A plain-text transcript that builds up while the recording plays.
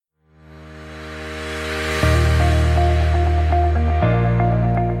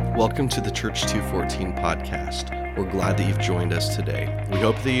Welcome to the Church 214 podcast. We're glad that you've joined us today. We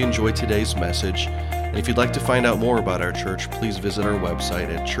hope that you enjoyed today's message. And if you'd like to find out more about our church, please visit our website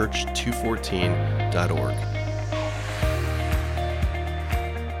at church214.org.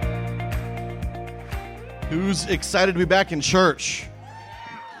 Who's excited to be back in church?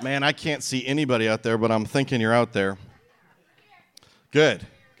 Man, I can't see anybody out there, but I'm thinking you're out there. Good.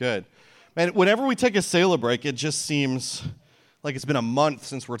 Man, whenever we take a sailor break, it just seems like it's been a month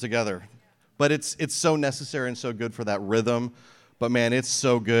since we're together. But it's so necessary and so good for that rhythm. But man, it's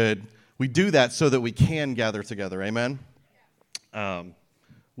so good. We do that so that we can gather together. Amen?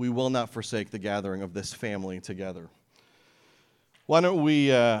 We will not forsake the gathering of this family together. Why don't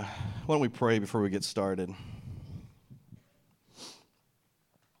we pray before we get started?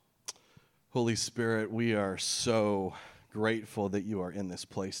 Holy Spirit, we are so grateful that you are in this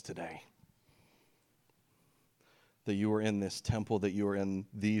place today. That you are in this temple, that you are in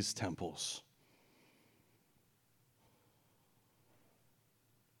these temples.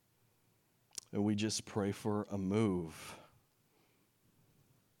 And we just pray for a move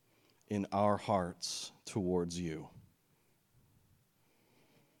in our hearts towards you.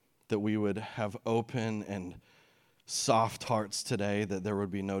 That we would have open and soft hearts today, that there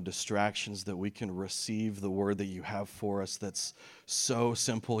would be no distractions, that we can receive the word that you have for us that's so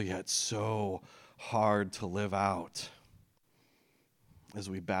simple yet so hard to live out as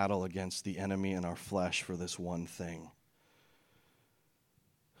we battle against the enemy in our flesh for this one thing.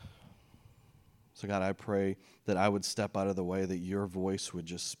 So God, I pray that I would step out of the way, that your voice would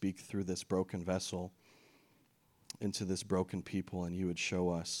just speak through this broken vessel into this broken people, and you would show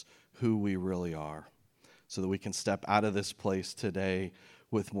us who we really are, so that we can step out of this place today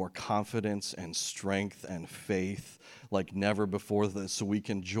with more confidence and strength and faith like never before, so we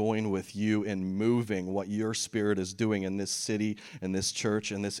can join with you in moving what your Spirit is doing in this city, in this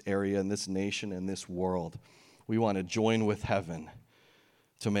church, in this area, in this nation, in this world. We want to join with heaven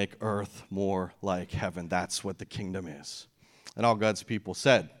to make earth more like heaven. That's what the kingdom is. And all God's people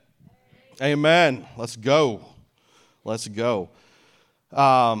said, Amen. Let's go.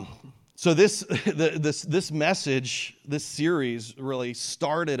 So this message, this series really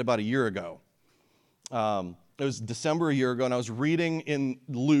started about a year ago. It was December a year ago, and I was reading in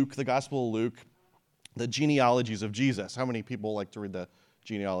Luke, the Gospel of Luke, the genealogies of Jesus. How many people like to read the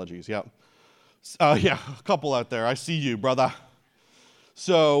genealogies? Yeah. Yeah, a couple out there. I see you, brother.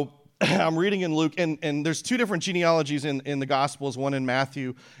 So I'm reading in Luke, and there's two different genealogies in the Gospels, one in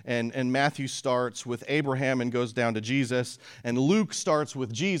Matthew, and Matthew starts with Abraham and goes down to Jesus, and Luke starts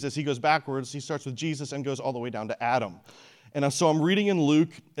with Jesus. He goes backwards. He starts with Jesus and goes all the way down to Adam. And so I'm reading in Luke.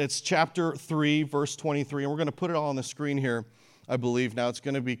 It's chapter 3, verse 23, and we're going to put it all on the screen here, I believe. Now, it's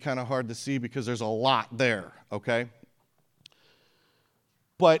going to be kind of hard to see because there's a lot there, okay?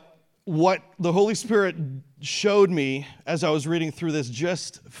 But what the Holy Spirit showed me as I was reading through this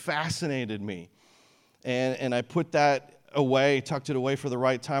just fascinated me. And I put that away, tucked it away for the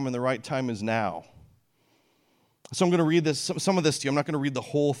right time, and the right time is now. So I'm going to read this, some of this to you. I'm not going to read the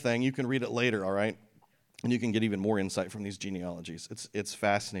whole thing. You can read it later, all right? And you can get even more insight from these genealogies. It's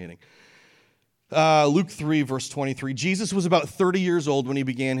fascinating. Luke 3, verse 23. Jesus was about 30 years old when he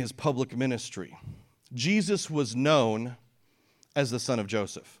began his public ministry. Jesus was known as the son of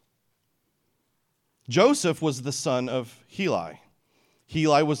Joseph. Joseph was the son of Heli.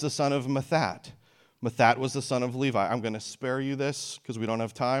 Heli was the son of Mathat. Mathat was the son of Levi. I'm going to spare you this because we don't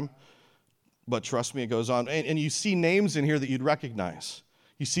have time, but trust me, it goes on. And you see names in here that you'd recognize.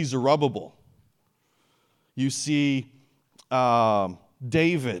 You see Zerubbabel. You see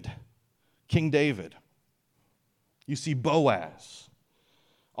David, King David. You see Boaz.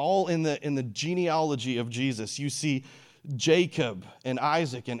 All in the genealogy of Jesus. You see Jacob and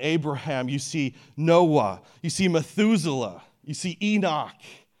Isaac and Abraham. You see Noah. You see Methuselah. You see Enoch.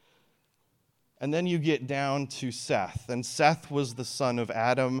 And then you get down to Seth. And Seth was the son of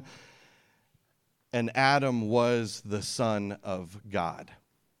Adam. And Adam was the son of God.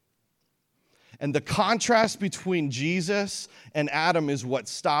 And the contrast between Jesus and Adam is what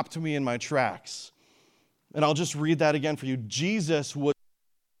stopped me in my tracks. And I'll just read that again for you. Jesus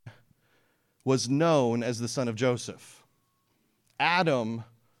was known as the son of Joseph. Adam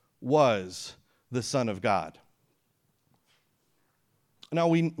was the son of God. Now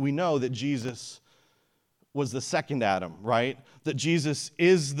we know that Jesus was the second Adam, right? That Jesus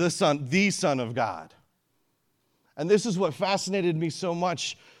is the son of God. And this is what fascinated me so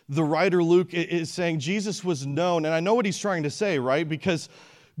much. The writer Luke is saying Jesus was known, and I know what he's trying to say, right? Because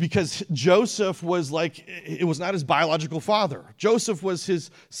Joseph was it was not his biological father. Joseph was his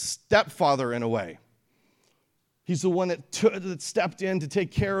stepfather in a way. He's the one that stepped in to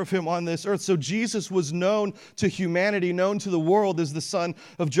take care of him on this earth. So Jesus was known to humanity, known to the world as the son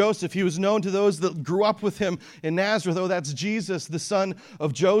of Joseph. He was known to those that grew up with him in Nazareth. Oh, that's Jesus, the son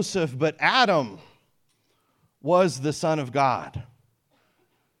of Joseph. But Adam was the son of God.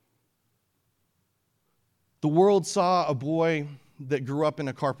 The world saw a boy that grew up in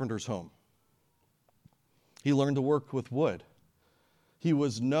a carpenter's home. He learned to work with wood. He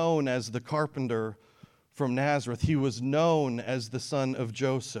was known as the carpenter from Nazareth. He was known as the son of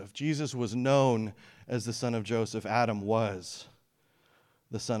Joseph. Jesus was known as the son of Joseph. Adam was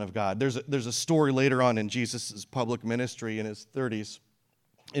the son of God. There's a story later on in Jesus' public ministry in his 30s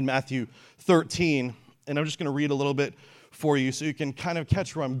in Matthew 13, and I'm just going to read a little bit for you so you can kind of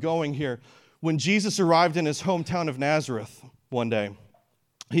catch where I'm going here. When Jesus arrived in his hometown of Nazareth one day,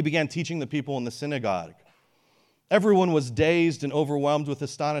 he began teaching the people in the synagogue. Everyone was dazed and overwhelmed with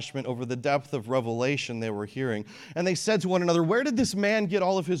astonishment over the depth of revelation they were hearing. And they said to one another, "Where did this man get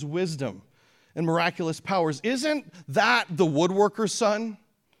all of his wisdom and miraculous powers? Isn't that the woodworker's son?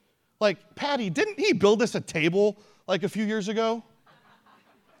 Like, Patty, didn't he build us a table like a few years ago?"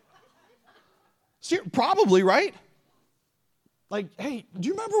 Probably, right? Like, hey, do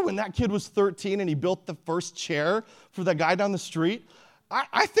you remember when that kid was 13 and he built the first chair for that guy down the street?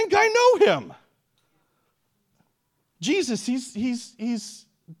 I think I know him. Jesus, he's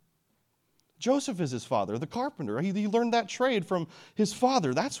Joseph is his father, the carpenter. He learned that trade from his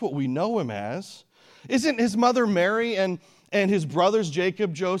father. That's what we know him as. Isn't his mother Mary and his brothers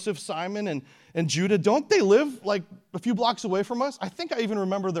Jacob, Joseph, Simon, and Judah, don't they live like a few blocks away from us? I think I even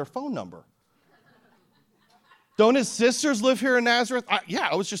remember their phone number. Don't his sisters live here in Nazareth?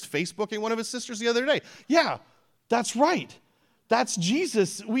 I was just Facebooking one of his sisters the other day. Yeah, that's right. That's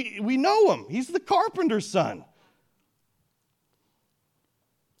Jesus. We know him. He's the carpenter's son.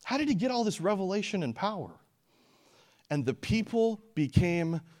 How did he get all this revelation and power? And the people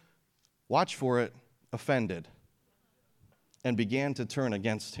became, watch for it, offended and began to turn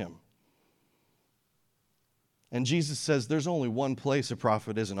against him. And Jesus says there's only one place a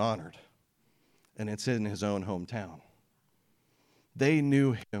prophet isn't honored, and it's in his own hometown. They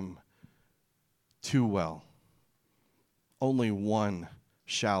knew him too well. Only one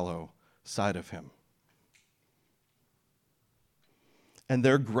shallow side of him. And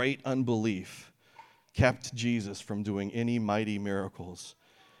their great unbelief kept Jesus from doing any mighty miracles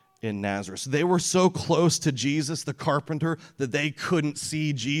in Nazareth. They were so close to Jesus, the carpenter, that they couldn't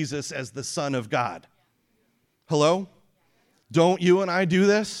see Jesus as the Son of God. Hello? Don't you and I do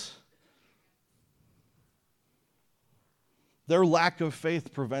this? Their lack of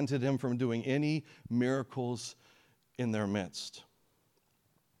faith prevented him from doing any miracles in their midst.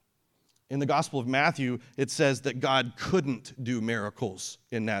 In the Gospel of Matthew, it says that God couldn't do miracles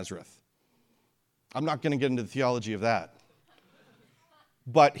in Nazareth. I'm not going to get into the theology of that.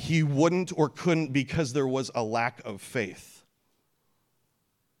 But he wouldn't or couldn't because there was a lack of faith.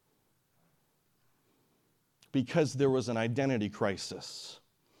 Because there was an identity crisis.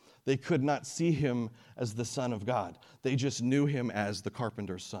 They could not see him as the Son of God. They just knew him as the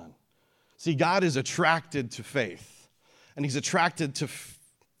carpenter's son. See, God is attracted to faith. And he's attracted to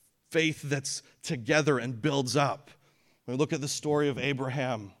faith that's together and builds up. When we look at the story of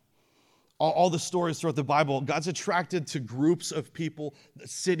Abraham, all the stories throughout the Bible, God's attracted to groups of people,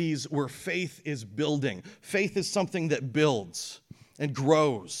 cities where faith is building. Faith is something that builds and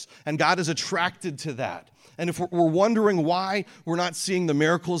grows, and God is attracted to that. And if we're wondering why we're not seeing the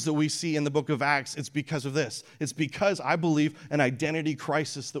miracles that we see in the book of Acts, it's because of this. It's because, I believe, an identity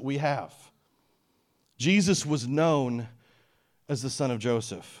crisis that we have. Jesus was known as the son of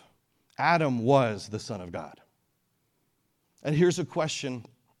Joseph. Adam was the Son of God. And here's the question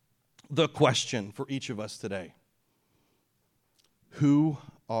for each of us today. Who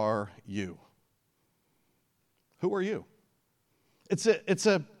are you? Who are you? It's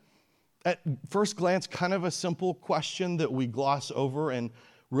at first glance, kind of a simple question that we gloss over and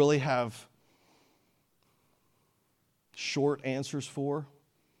really have short answers for.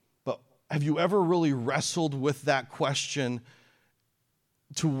 But have you ever really wrestled with that question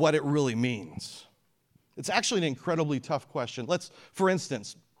to what it really means? It's actually an incredibly tough question. For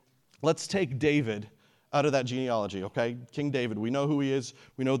instance, let's take David out of that genealogy, okay? King David, we know who he is.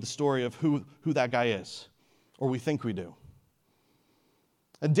 We know the story of who that guy is, or we think we do.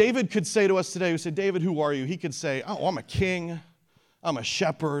 And David could say to us today, we say, David, who are you? He could say, oh, I'm a king, I'm a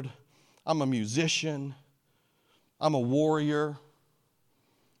shepherd, I'm a musician, I'm a warrior.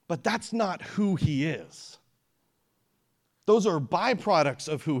 But that's not who he is. Those are byproducts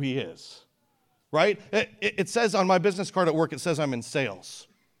of who he is, right? It says on my business card at work, it says I'm in sales.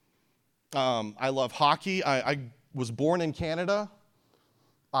 I love hockey. I was born in Canada.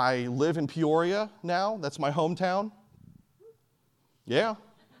 I live in Peoria now. That's my hometown. Yeah.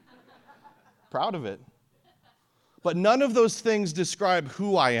 Proud of it. But none of those things describe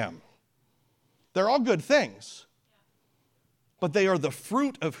who I am. They're all good things, but they are the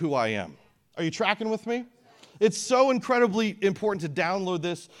fruit of who I am. Are you tracking with me? It's so incredibly important to download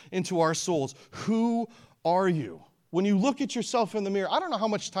this into our souls. Who are you? When you look at yourself in the mirror, I don't know how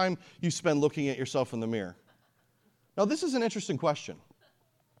much time you spend looking at yourself in the mirror. Now, this is an interesting question.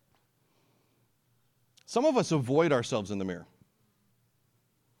 Some of us avoid ourselves in the mirror.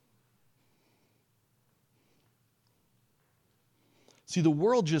 See, the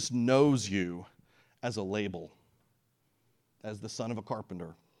world just knows you as a label, as the son of a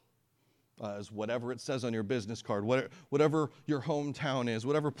carpenter, as whatever it says on your business card, whatever your hometown is,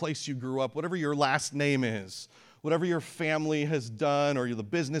 whatever place you grew up, whatever your last name is, whatever your family has done or the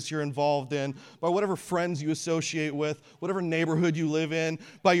business you're involved in, by whatever friends you associate with, whatever neighborhood you live in,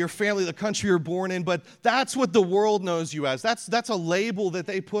 by your family, the country you're born in. But that's what the world knows you as. That's a label that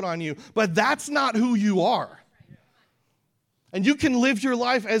they put on you. But that's not who you are. And you can live your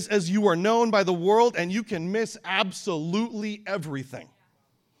life as you are known by the world, and you can miss absolutely everything.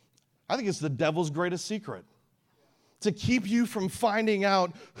 I think it's the devil's greatest secret, to keep you from finding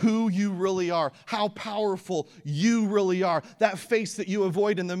out who you really are, how powerful you really are. That face that you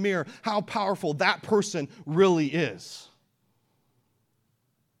avoid in the mirror, how powerful that person really is.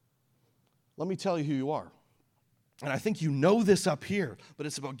 Let me tell you who you are. And I think you know this up here, but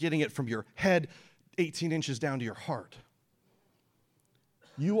it's about getting it from your head 18 inches down to your heart.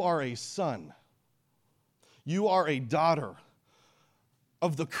 You are a son. You are a daughter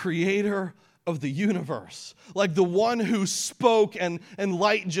of the creator of the universe. Like the one who spoke and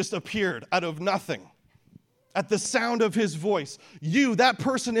light just appeared out of nothing. At the sound of his voice. You, that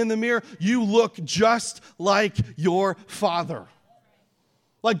person in the mirror, you look just like your father.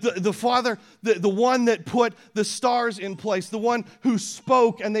 Like the father, the one that put the stars in place, the one who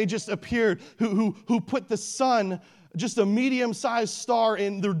spoke and they just appeared, who put the sun, just a medium-sized star,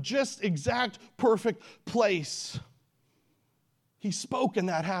 in their just exact perfect place. He spoke and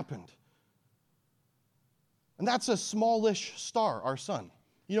that happened. And that's a smallish star, our sun.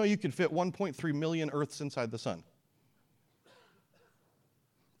 You know, you could fit 1.3 million Earths inside the sun.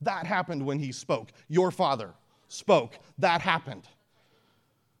 That happened when he spoke. Your father spoke. That happened.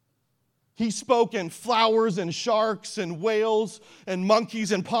 He spoke and flowers and sharks and whales and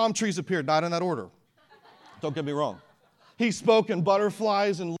monkeys and palm trees appeared. Not in that order. Don't get me wrong. He spoke and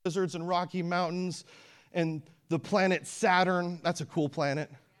butterflies and lizards and rocky mountains and the planet Saturn. That's a cool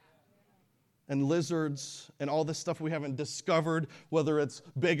planet. And lizards and all this stuff we haven't discovered, whether it's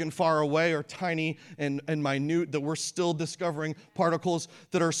big and far away or tiny and minute, that we're still discovering particles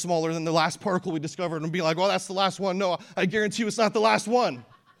that are smaller than the last particle we discovered and be like, well, that's the last one. No, I guarantee you it's not the last one.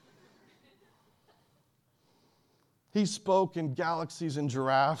 He spoke and galaxies and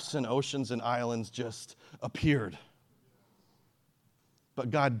giraffes and oceans and islands just appeared. But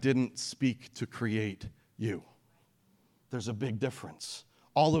God didn't speak to create you. There's a big difference.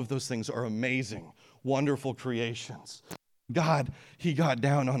 All of those things are amazing, wonderful creations. God, he got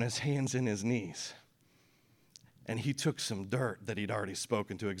down on his hands and his knees. And he took some dirt that he'd already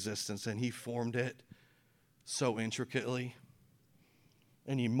spoken to existence and he formed it so intricately.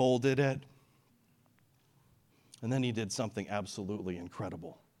 And he molded it. And then he did something absolutely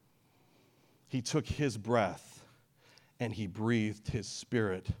incredible. He took his breath and he breathed his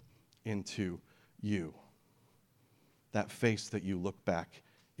spirit into you. That face that you look back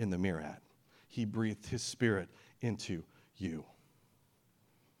in the mirror at. He breathed his spirit into you.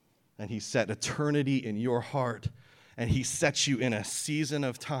 And he set eternity in your heart. And he sets you in a season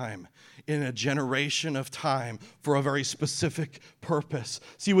of time, in a generation of time, for a very specific purpose.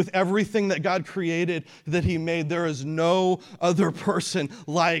 See, with everything that God created, that he made, there is no other person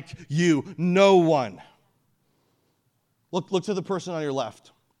like you. No one. Look to the person on your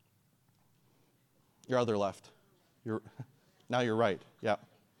left. Your other left. Now you're right. Yeah.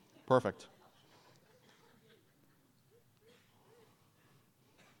 Perfect.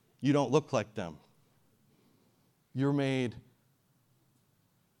 You don't look like them. You're made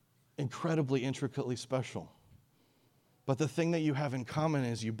incredibly, intricately special. But the thing that you have in common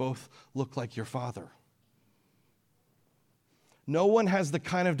is you both look like your father. No one has the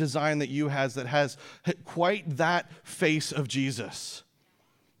kind of design that you has that has quite that face of Jesus.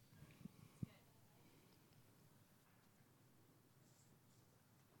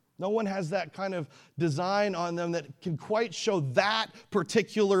 No one has that kind of design on them that can quite show that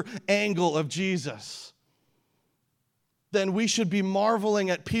particular angle of Jesus. then we should be marveling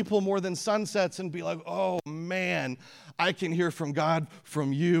at people more than sunsets and be like, oh man, I can hear from God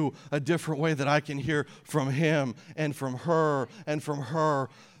from you a different way that I can hear from him and from her and from her.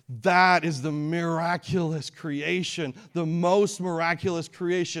 That is the miraculous creation, the most miraculous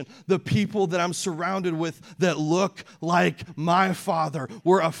creation. The people that I'm surrounded with that look like my Father.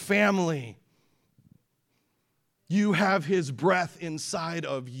 We're a family. You have his breath inside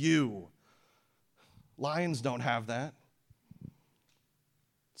of you. Lions don't have that.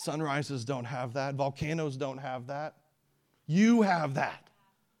 Sunrises don't have that. Volcanoes don't have that. You have that.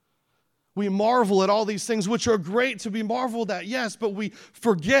 We marvel at all these things, which are great to be marveled at, yes, but we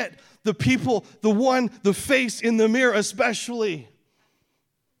forget the people, the face in the mirror especially.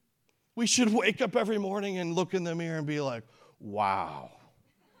 We should wake up every morning and look in the mirror and be like, wow.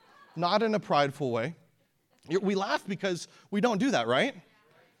 Not in a prideful way. We laugh because we don't do that, right?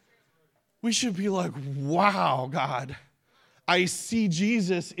 We should be like, wow, God. I see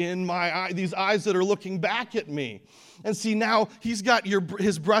Jesus in my eye, these eyes that are looking back at me. And see, now he's got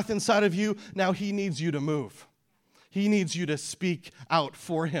his breath inside of you. Now he needs you to move. He needs you to speak out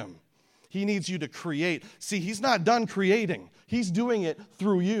for him. He needs you to create. See, he's not done creating. He's doing it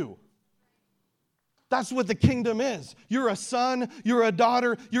through you. That's what the kingdom is. You're a son, you're a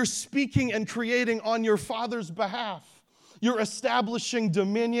daughter, you're speaking and creating on your Father's behalf. You're establishing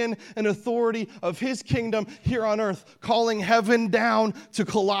dominion and authority of his kingdom here on earth, calling heaven down to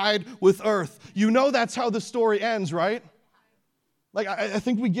collide with earth. You know that's how the story ends, right? Like, I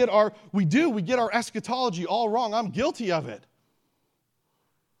think we get our eschatology all wrong. I'm guilty of it.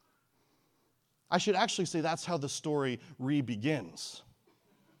 I should actually say that's how the story re-begins.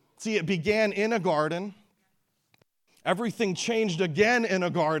 See, it began in a garden. Everything changed again in a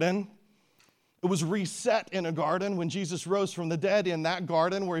garden. It was reset in a garden when Jesus rose from the dead in that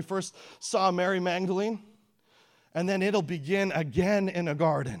garden where he first saw Mary Magdalene. And then it'll begin again in a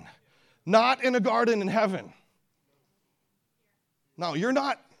garden. Not in a garden in heaven. No, you're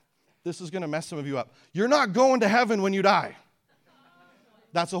not. This is going to mess some of you up. You're not going to heaven when you die.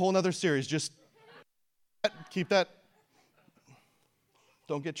 That's a whole nother series. Just keep that.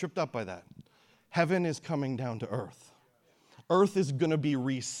 Don't get tripped up by that. Heaven is coming down to earth. Earth is going to be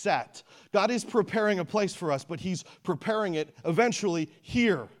reset. God is preparing a place for us, but he's preparing it eventually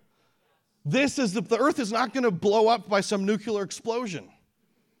here. The earth is not going to blow up by some nuclear explosion.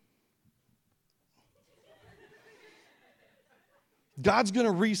 God's going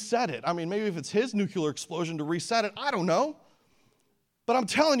to reset it. I mean, maybe if it's his nuclear explosion to reset it, I don't know. But I'm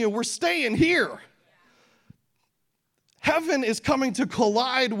telling you, we're staying here. Heaven is coming to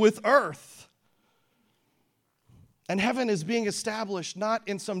collide with earth. And heaven is being established not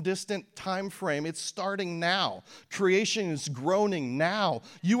in some distant time frame. It's starting now. Creation is groaning now.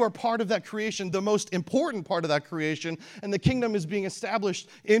 You are part of that creation, the most important part of that creation. And the kingdom is being established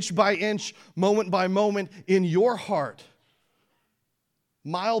inch by inch, moment by moment in your heart.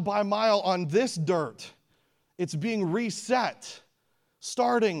 Mile by mile on this dirt. It's being reset,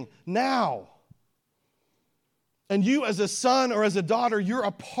 starting now. And you as a son or as a daughter, you're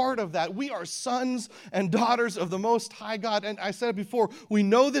a part of that. We are sons and daughters of the Most High God. And I said it before, we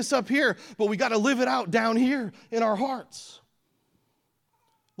know this up here, but we got to live it out down here in our hearts.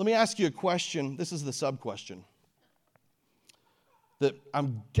 Let me ask you a question. This is the sub-question that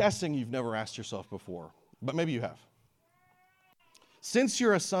I'm guessing you've never asked yourself before, but maybe you have. Since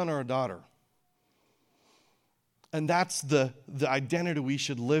you're a son or a daughter, and that's the identity we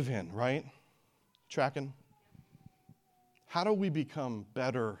should live in, right? Tracking? How do we become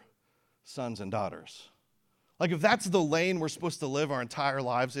better sons and daughters? Like if that's the lane we're supposed to live our entire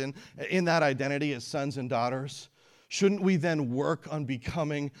lives in that identity as sons and daughters, shouldn't we then work on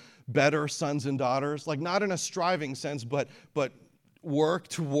becoming better sons and daughters? Like not in a striving sense, but work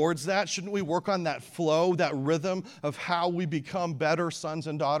towards that? Shouldn't we work on that flow, that rhythm of how we become better sons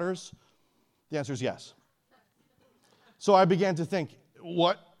and daughters? The answer is yes. So I began to think,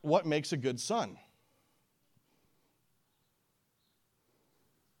 what makes a good son?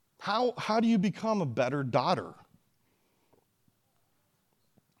 How do you become a better daughter?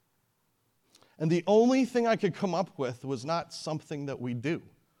 And the only thing I could come up with was not something that we do.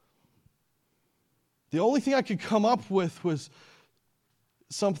 The only thing I could come up with was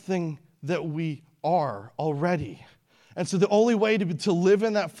something that we are already. And so the only way to live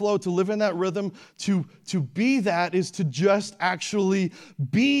in that flow, to live in that rhythm, to be that is to just actually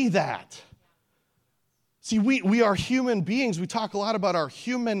be that. See, we are human beings. We talk a lot about our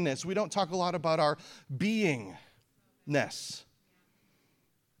humanness. We don't talk a lot about our beingness.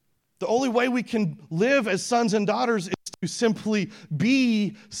 The only way we can live as sons and daughters is to simply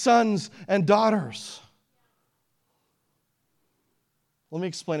be sons and daughters. Let me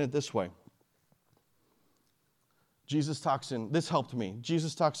explain it this way. This helped me.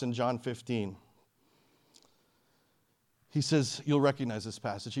 Jesus talks in John 15. He says, you'll recognize this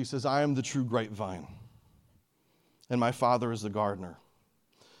passage. He says, I am the true grapevine, and my Father is the gardener.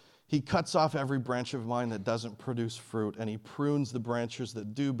 He cuts off every branch of mine that doesn't produce fruit, and he prunes the branches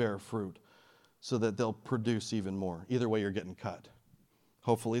that do bear fruit so that they'll produce even more. Either way, you're getting cut.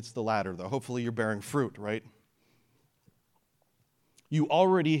 Hopefully it's the latter, though. Hopefully you're bearing fruit, right? You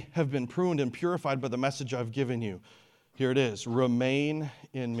already have been pruned and purified by the message I've given you. Here it is. Remain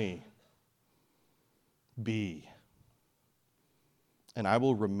in me. Be. And I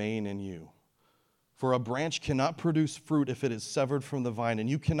will remain in you. For a branch cannot produce fruit if it is severed from the vine, and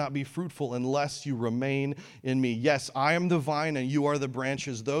you cannot be fruitful unless you remain in me. Yes, I am the vine and you are the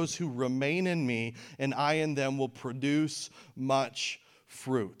branches. Those who remain in me and I in them will produce much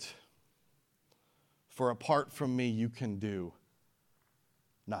fruit. For apart from me, you can do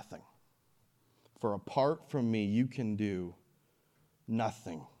nothing. For apart from me, you can do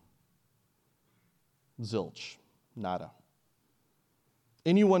nothing. Zilch. Nada.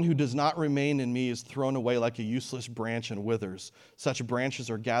 Anyone who does not remain in me is thrown away like a useless branch and withers. Such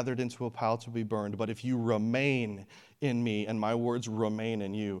branches are gathered into a pile to be burned. But if you remain in me and my words remain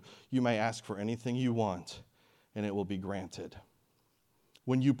in you, you may ask for anything you want and it will be granted.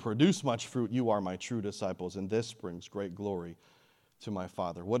 When you produce much fruit, you are my true disciples, and this brings great glory to my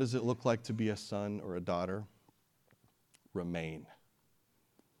Father. What does it look like to be a son or a daughter? Remain.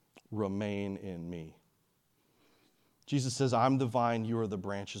 Remain in me. Jesus says, I'm the vine, you are the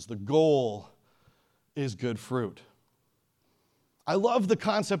branches. The goal is good fruit. I love the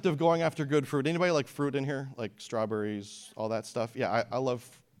concept of going after good fruit. Anybody like fruit in here? Like strawberries, all that stuff? Yeah, I love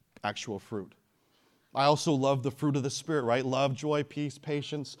actual fruit. I also love the fruit of the Spirit, right? Love, joy, peace,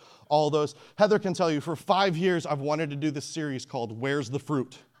 patience, all those. Heather can tell you, for 5 years, I've wanted to do this series called Where's the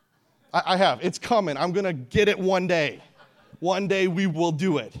Fruit? I have. It's coming. I'm going to get it one day. One day we will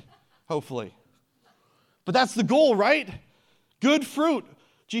do it, hopefully. But that's the goal, right? Good fruit.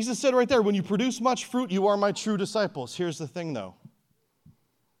 Jesus said right there, when you produce much fruit, you are my true disciples. Here's the thing, though.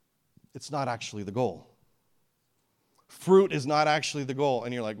 It's not actually the goal. Fruit is not actually the goal.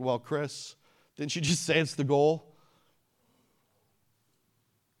 And you're like, well, Chris, didn't you just say it's the goal?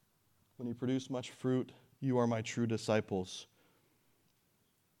 When you produce much fruit, you are my true disciples.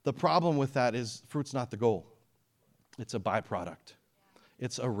 The problem with that is fruit's not the goal. It's a byproduct.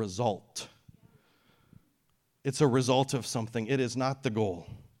 It's a result. It's a result of something. It is not the goal.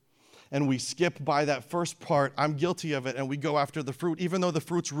 And we skip by that first part. I'm guilty of it, and we go after the fruit, even though the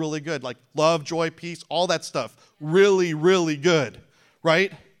fruit's really good, like love, joy, peace, all that stuff. Really, really good,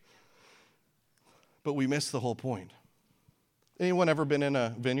 right? But we miss the whole point. Anyone ever been in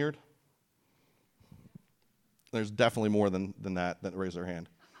a vineyard? There's definitely more than that raise their hand.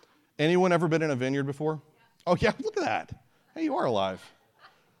 Anyone ever been in a vineyard before? Oh, yeah, look at that. Hey, you are alive.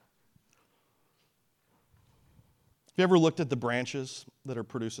 Have you ever looked at the branches that are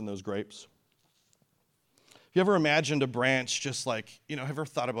producing those grapes? Have you ever imagined a branch just like, have you ever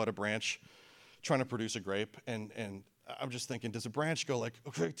thought about a branch trying to produce a grape? And I'm just thinking, does a branch go like,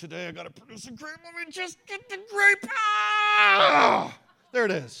 okay, today I got to produce a grape. Let me just get the grape. Ah! There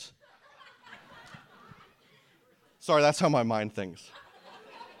it is. Sorry, that's how my mind thinks.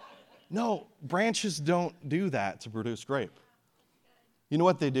 No, branches don't do that to produce grape. You know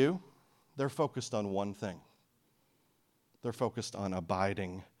what they do? They're focused on one thing. They're focused on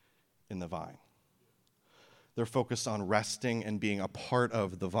abiding in the vine. They're focused on resting and being a part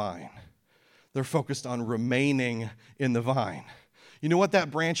of the vine. They're focused on remaining in the vine. You know what that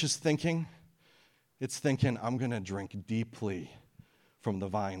branch is thinking? It's thinking, I'm going to drink deeply from the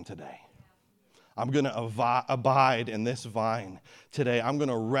vine today. I'm going to abide in this vine today. I'm going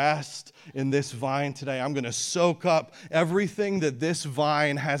to rest in this vine today. I'm going to soak up everything that this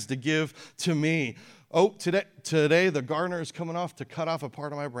vine has to give to me. Oh, today the gardener is coming off to cut off a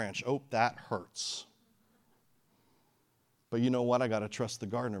part of my branch. Oh, that hurts. But you know what? I got to trust the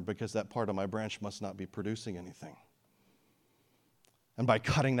gardener because that part of my branch must not be producing anything. And by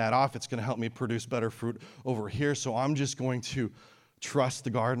cutting that off, it's going to help me produce better fruit over here. So I'm just going to trust the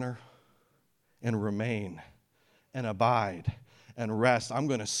gardener and remain and abide and rest. I'm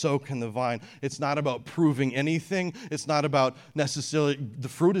going to soak in the vine. It's not about proving anything. It's not about necessarily, the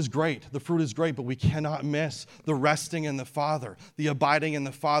fruit is great. The fruit is great, but we cannot miss the resting in the Father, the abiding in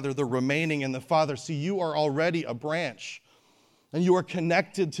the Father, the remaining in the Father. See, you are already a branch, and you are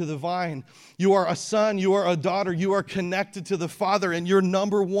connected to the vine. You are a son, you are a daughter, you are connected to the Father, and your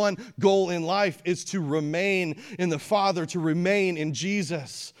number one goal in life is to remain in the Father, to remain in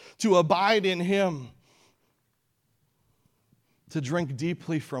Jesus, to abide in Him. to drink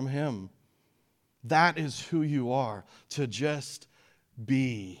deeply from him. That is who you are, to just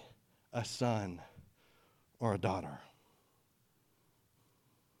be a son or a daughter.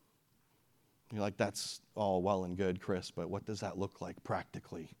 You're like, that's all well and good, Chris, but what does that look like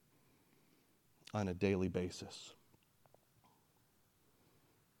practically on a daily basis?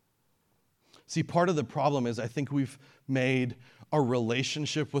 See, part of the problem is I think we've made a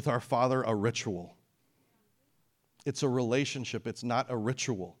relationship with our Father a ritual. It's a relationship, it's not a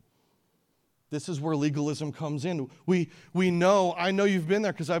ritual. This is where legalism comes in. We know, I know you've been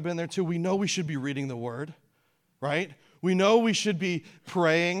there because I've been there too. We know we should be reading the Word, right? We know we should be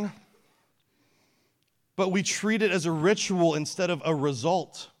praying, but we treat it as a ritual instead of a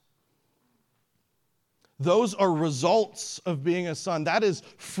result. Those are results of being a son. That is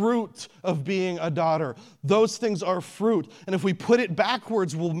fruit of being a daughter. Those things are fruit. And if we put it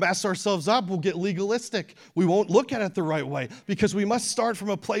backwards, we'll mess ourselves up. We'll get legalistic. We won't look at it the right way because we must start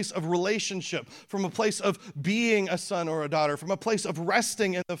from a place of relationship, from a place of being a son or a daughter, from a place of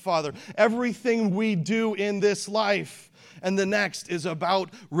resting in the Father. Everything we do in this life and the next is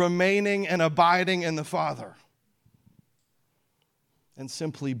about remaining and abiding in the Father and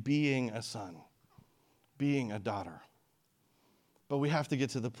simply being a son, being a daughter. But we have to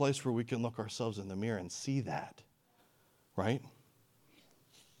get to the place where we can look ourselves in the mirror and see that, right?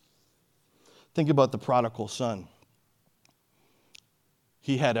 Think about the prodigal son.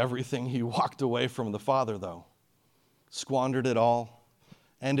 He had everything. He walked away from the Father, though. Squandered it all.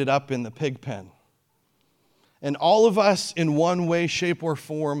 Ended up in the pig pen. And all of us, in one way, shape, or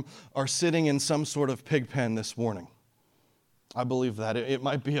form, are sitting in some sort of pig pen this morning. I believe that. It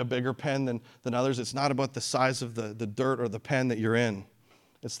might be a bigger pen than others. It's not about the size of the dirt or the pen that you're in.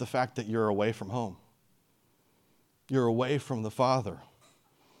 It's the fact that you're away from home. You're away from the Father.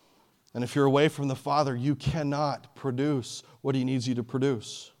 And if you're away from the Father, you cannot produce what He needs you to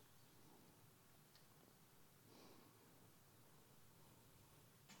produce.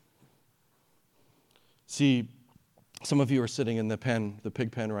 See, some of you are sitting in the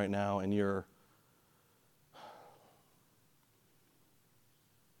pig pen right now, and you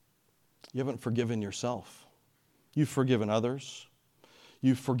haven't forgiven yourself. You've forgiven others.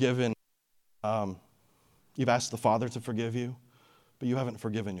 You've asked the Father to forgive you, but you haven't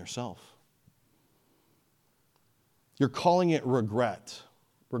forgiven yourself. You're calling it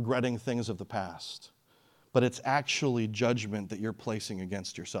regretting things of the past, but it's actually judgment that you're placing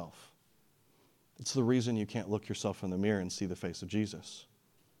against yourself. It's the reason you can't look yourself in the mirror and see the face of Jesus.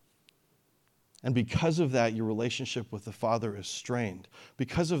 And because of that, your relationship with the Father is strained.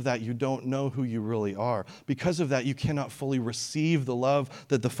 Because of that, you don't know who you really are. Because of that, you cannot fully receive the love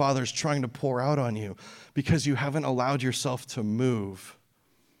that the Father is trying to pour out on you, because you haven't allowed yourself to move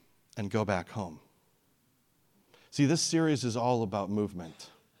and go back home. See, this series is all about movement,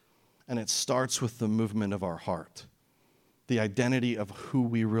 and it starts with the movement of our heart, the identity of who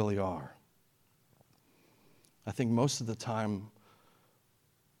we really are. I think most of the time,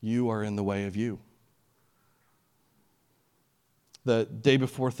 you are in the way of you. The day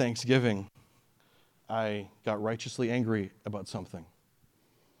before Thanksgiving, I got righteously angry about something.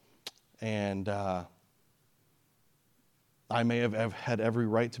 And I may have had every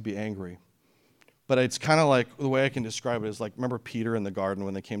right to be angry. But it's kind of like, the way I can describe it is like, remember Peter in the garden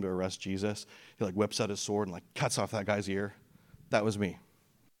when they came to arrest Jesus? He like whips out his sword and like cuts off that guy's ear. That was me.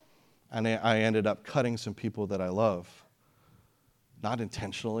 And I ended up cutting some people that I love. Not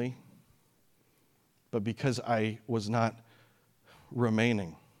intentionally, but because I was not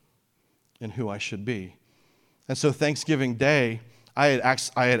remaining in who I should be. And so Thanksgiving Day, I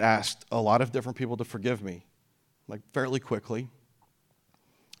had asked a lot of different people to forgive me, like fairly quickly.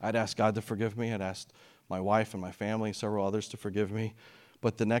 I'd asked God to forgive me. I'd asked my wife and my family, several others to forgive me.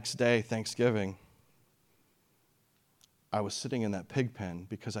 But the next day, Thanksgiving, I was sitting in that pig pen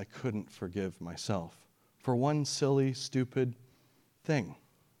because I couldn't forgive myself for one silly, stupid thing.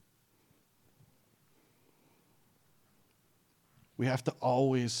 We have to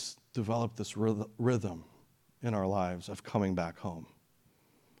always develop this rhythm in our lives of coming back home,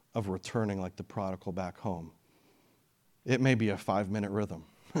 of returning like the prodigal back home. It may be a 5-minute rhythm,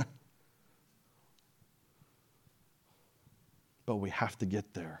 but we have to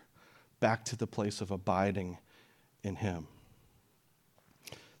get there, back to the place of abiding in Him.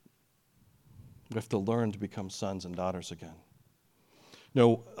 We have to learn to become sons and daughters again. You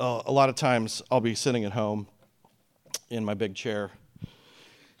know, a lot of times I'll be sitting at home in my big chair.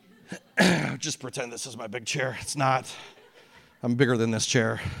 Just pretend this is my big chair. It's not. I'm bigger than this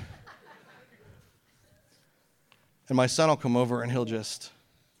chair. And my son will come over and he'll just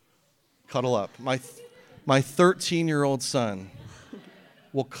cuddle up. My 13-year-old son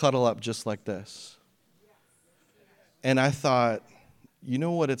will cuddle up just like this. And I thought, you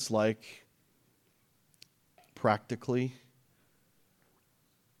know what it's like practically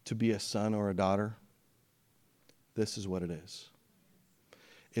to be a son or a daughter? This is what it is.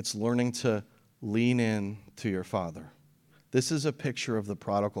 It's learning to lean in to your father. This is a picture of the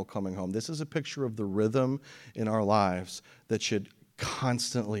prodigal coming home. This is a picture of the rhythm in our lives that should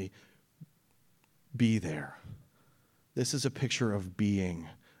constantly be there. This is a picture of being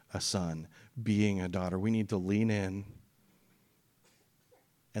a son, being a daughter. We need to lean in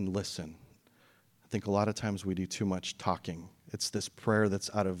and listen. I think a lot of times we do too much talking. It's this prayer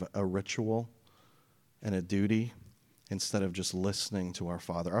that's out of a ritual and a duty instead of just listening to our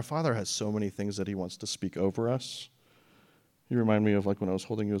Father. Our Father has so many things that he wants to speak over us. You remind me of like when I was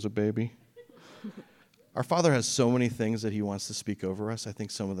holding you as a baby. Our Father has so many things that he wants to speak over us. I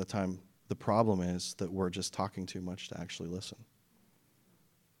think some of the time the problem is that we're just talking too much to actually listen.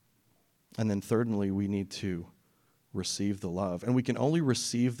 And then thirdly, we need to receive the love. And we can only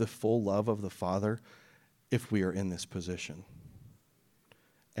receive the full love of the Father if we are in this position.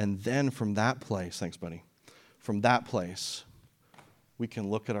 And then from that place, thanks, buddy. From that place, we can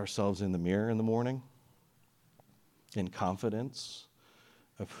look at ourselves in the mirror in the morning in confidence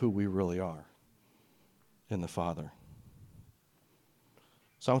of who we really are in the Father.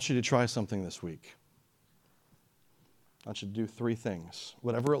 So I want you to try something this week. I want you to do 3 things.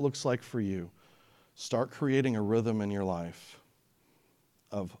 Whatever it looks like for you, start creating a rhythm in your life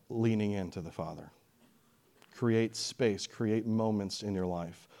of leaning into the Father. Create space, create moments in your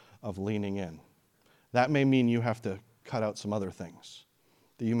life of leaning in. That may mean you have to cut out some other things,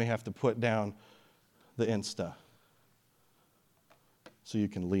 that you may have to put down the Insta so you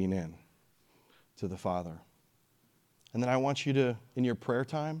can lean in to the Father. And then I want you to, in your prayer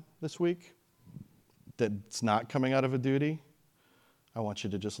time this week, that's not coming out of a duty, I want you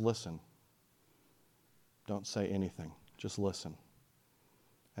to just listen. Don't say anything. Just listen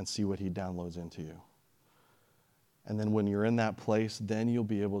and see what he downloads into you. And then when you're in that place, then you'll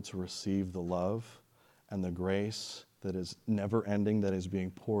be able to receive the love and the grace that is never ending, that is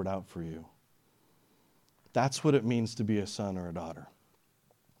being poured out for you. That's what it means to be a son or a daughter.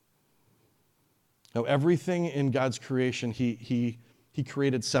 Now, everything in God's creation, he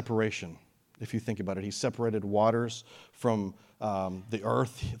created separation. If you think about it, he separated waters from the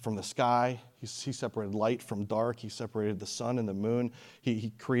earth, from the sky. He separated light from dark. He separated the sun and the moon.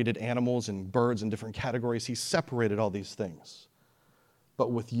 He created animals and birds in different categories. He separated all these things.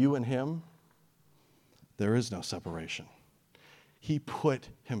 But with you and him, there is no separation. He put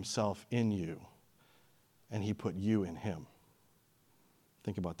himself in you, and he put you in him.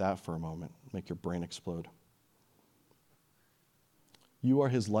 Think about that for a moment. Make your brain explode. You are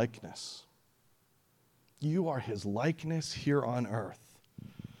his likeness. You are his likeness here on earth.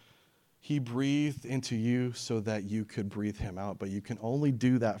 He breathed into you so that you could breathe him out, but you can only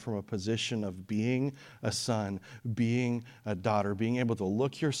do that from a position of being a son, being a daughter, being able to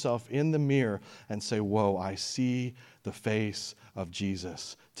look yourself in the mirror and say, whoa, I see the face of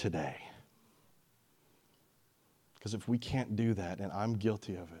Jesus today. Because if we can't do that, and I'm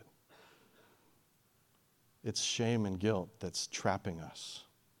guilty of it, it's shame and guilt that's trapping us.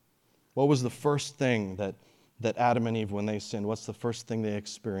 What was the first thing that Adam and Eve, when they sinned, what's the first thing they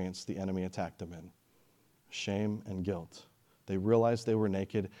experienced the enemy attacked them in? Shame and guilt. They realized they were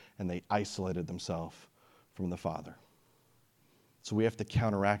naked, and they isolated themselves from the Father. So we have to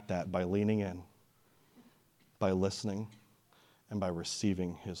counteract that by leaning in, by listening, and by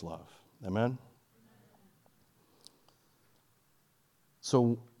receiving his love. Amen?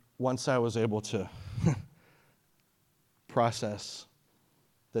 So once I was able to process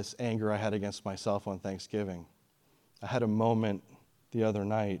this anger I had against myself on Thanksgiving, I had a moment the other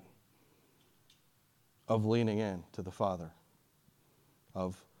night of leaning in to the Father,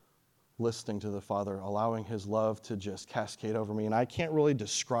 of listening to the Father, allowing his love to just cascade over me. And I can't really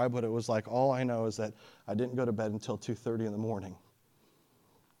describe what it was like. All I know is that I didn't go to bed until 2:30 in the morning.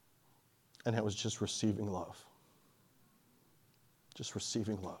 And it was just receiving love. Just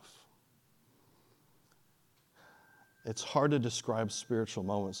receiving love. It's hard to describe spiritual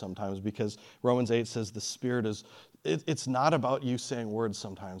moments sometimes because Romans 8 says the Spirit is, it's not about you saying words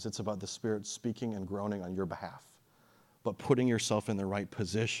sometimes. It's about the Spirit speaking and groaning on your behalf, but putting yourself in the right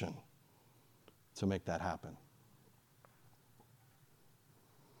position to make that happen.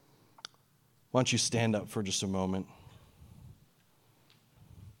 Why don't you stand up for just a moment?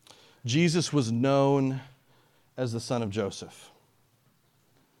 Jesus was known as the son of Joseph.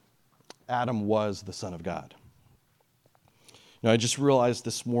 Adam was the Son of God. Now, I just realized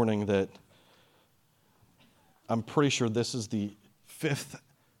this morning that I'm pretty sure this is the 5th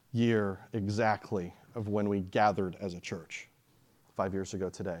year exactly of when we gathered as a church, 5 years ago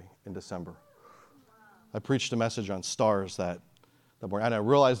today in December. I preached a message on stars that morning, and I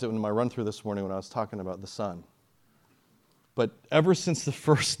realized it in my run through this morning when I was talking about the sun. But ever since the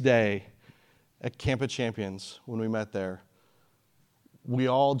first day at Camp of Champions, when we met there, we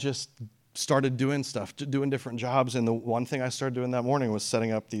all just started doing stuff, doing different jobs. And the one thing I started doing that morning was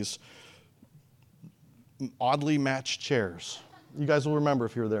setting up these oddly matched chairs. You guys will remember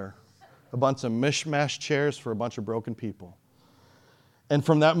if you were there. A bunch of mishmash chairs for a bunch of broken people. And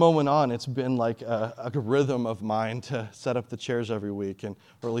from that moment on, it's been like a rhythm of mine to set up the chairs every week, or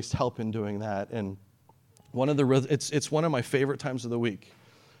at least help in doing that. And it's one of my favorite times of the week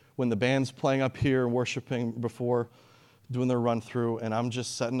when the band's playing up here, worshiping before doing their run through, and I'm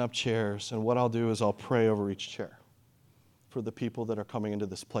just setting up chairs. And what I'll do is I'll pray over each chair for the people that are coming into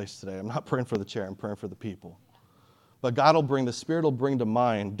this place today. I'm not praying for the chair, I'm praying for the people. But the Spirit will bring to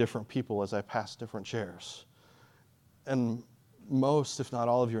mind different people as I pass different chairs. And most, if not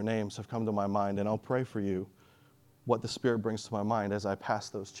all of your names have come to my mind, and I'll pray for you what the Spirit brings to my mind as I pass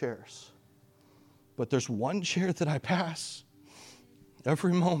those chairs. But there's one chair that I pass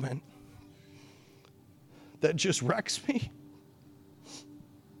every moment that just wrecks me.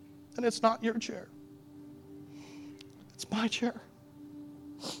 And it's not your chair. It's my chair.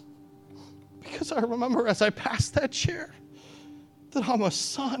 Because I remember as I pass that chair that I'm a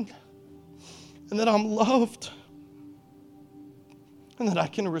son and that I'm loved and that I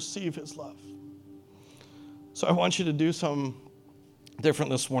can receive his love. So I want you to do something different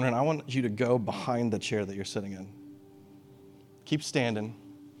this morning. I want you to go behind the chair that you're sitting in. Keep standing.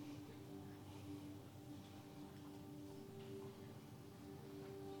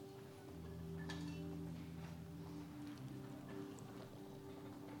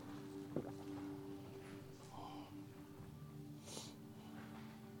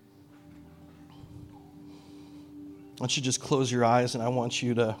 I want you to just close your eyes, and I want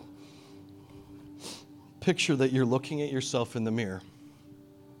you to picture that you're looking at yourself in the mirror.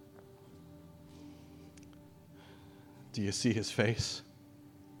 Do you see his face?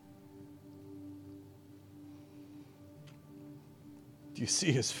 Do you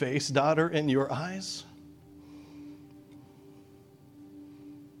see his face, daughter, in your eyes?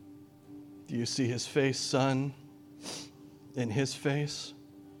 Do you see his face, son, in his face?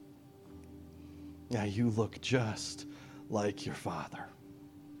 Yeah, you look just like your Father.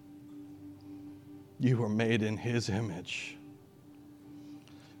 You were made in his image.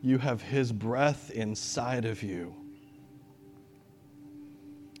 You have his breath inside of you.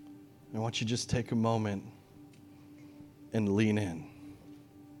 I want you to just take a moment and lean in.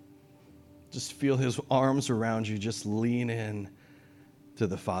 Just feel his arms around you. Just lean in to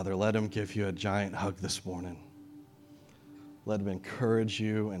the Father. Let him give you a giant hug this morning. Let him encourage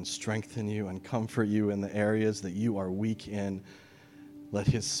you and strengthen you and comfort you in the areas that you are weak in. Let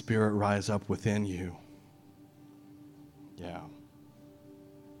his Spirit rise up within you. Yeah.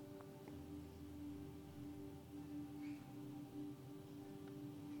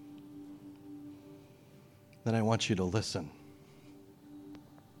 Then I want you to listen.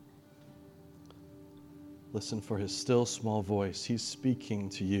 Listen for his still small voice. He's speaking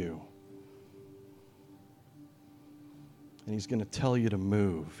to you. And he's going to tell you to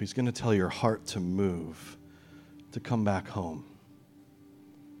move. He's going to tell your heart to move, to come back home.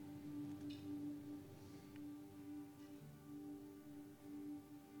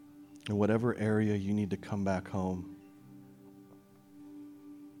 In whatever area you need to come back home.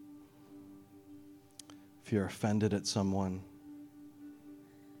 If you're offended at someone,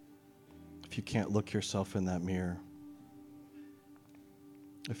 if you can't look yourself in that mirror,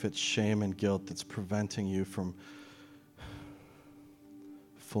 if it's shame and guilt that's preventing you from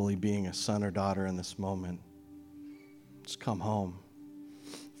fully being a son or daughter in this moment, just come home.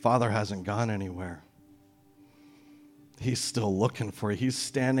 Father hasn't gone anywhere. He's still looking for you. He's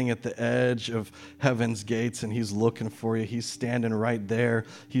standing at the edge of heaven's gates and he's looking for you. He's standing right there.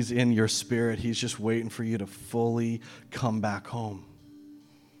 He's in your spirit. He's just waiting for you to fully come back home.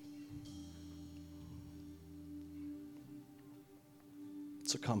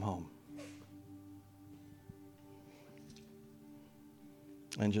 So come home.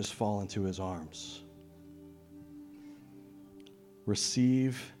 And just fall into his arms.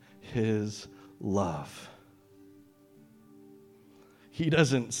 Receive his love. He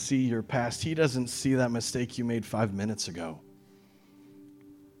doesn't see your past. He doesn't see that mistake you made 5 minutes ago.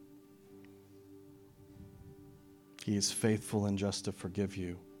 He is faithful and just to forgive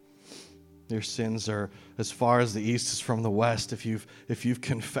you. Your sins are as far as the east is from the west. If you've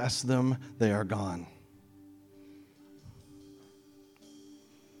confessed them, they are gone.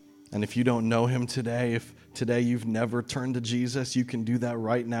 And if you don't know him today, if today you've never turned to Jesus, you can do that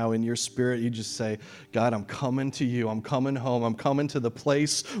right now in your spirit. You just say, God, I'm coming to you. I'm coming home. I'm coming to the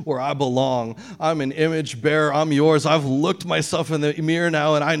place where I belong. I'm an image bearer. I'm yours. I've looked myself in the mirror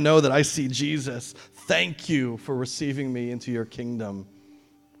now, and I know that I see Jesus. Thank you for receiving me into your kingdom.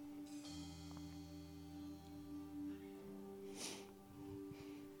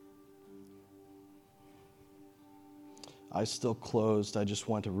 Eyes still closed. I just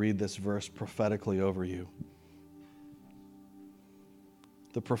want to read this verse prophetically over you.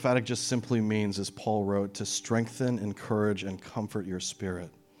 The prophetic just simply means, as Paul wrote, to strengthen, encourage, and comfort your spirit.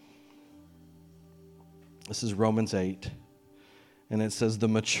 This is Romans 8. And it says, the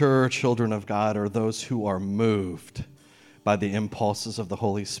mature children of God are those who are moved by the impulses of the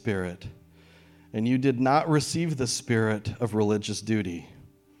Holy Spirit. And you did not receive the spirit of religious duty,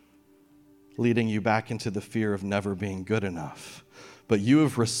 leading you back into the fear of never being good enough. But you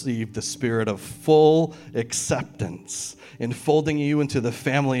have received the spirit of full acceptance, enfolding you into the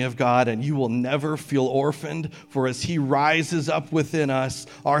family of God, and you will never feel orphaned, for as he rises up within us,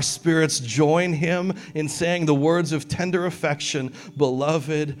 our spirits join him in saying the words of tender affection,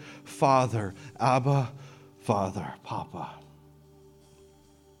 beloved Father, Abba, Father, Papa.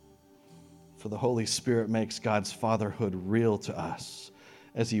 For the Holy Spirit makes God's fatherhood real to us,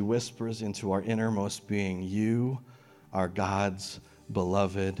 as he whispers into our innermost being, you are God's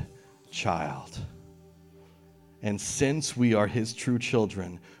beloved child. And since we are his true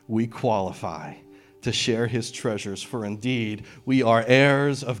children, we qualify to share his treasures, for indeed we are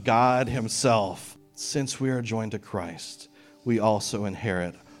heirs of God himself. Since we are joined to Christ, we also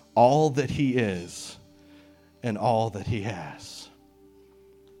inherit all that he is and all that he has.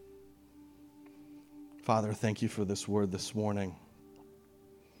 Father, thank you for this word this morning.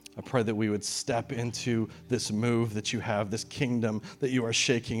 I pray that we would step into this move that you have, this kingdom that you are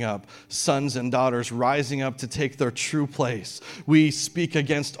shaking up, sons and daughters rising up to take their true place. We speak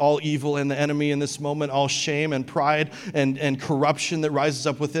against all evil and the enemy in this moment, all shame and pride and corruption that rises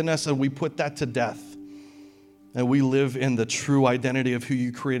up within us, and we put that to death. And we live in the true identity of who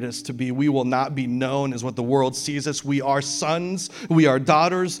you created us to be. We will not be known as what the world sees us. We are sons, we are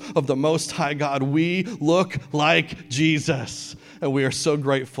daughters of the Most High God. We look like Jesus. And we are so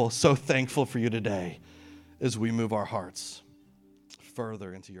grateful, so thankful for you today as we move our hearts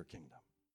further into your kingdom.